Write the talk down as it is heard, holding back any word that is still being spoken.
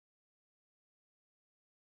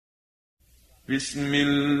بسم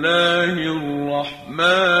اللہ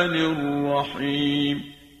الرحمن الرحیم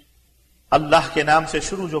اللہ کے نام سے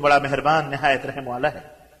شروع جو بڑا مہربان نہایت رحم والا ہے.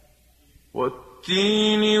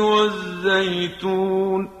 والتین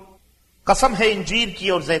والزیتون قسم ہے انجیر کی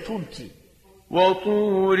اور زیتون کی.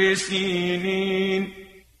 وطور سینین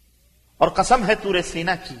اور قسم ہے طور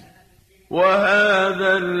سینا کی.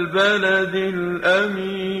 وهذا البلد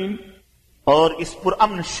الامین اور اس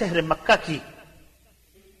پرامن شہر مکہ کی.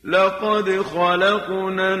 لقد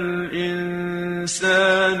خلقنا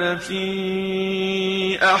الانسان في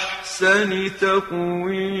احسن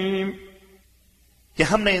تقویم کہ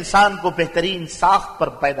ہم نے انسان کو بہترین ساخت پر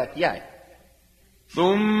پیدا کیا ہے.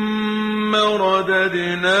 ثم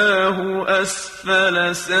رددناه اسفل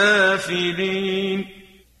سافلین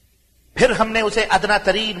پھر ہم نے اسے ادنا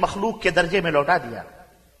ترین مخلوق کے درجے میں لوٹا دیا.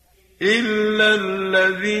 إلا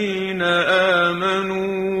الذين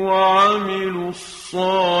آمنوا وعملوا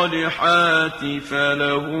الصالحات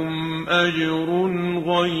فلهم أجر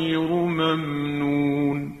غير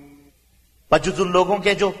ممنون بجز ان لوگوں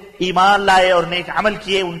کے جو ایمان لائے اور نیک عمل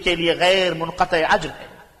کیے ان کے لیے غیر منقطع اجر ہے.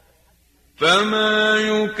 فما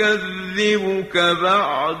يكذبك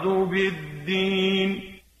بعد بالدين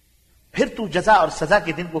پھر تو جزا اور سزا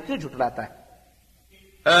کے دن کو کیوں جھٹلاتا ہے؟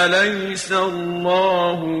 أليس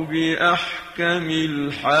الله بأحكم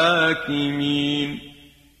الحاكمين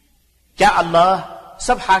کیا اللہ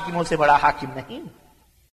سب حاکموں سے بڑا حاکم نہیں؟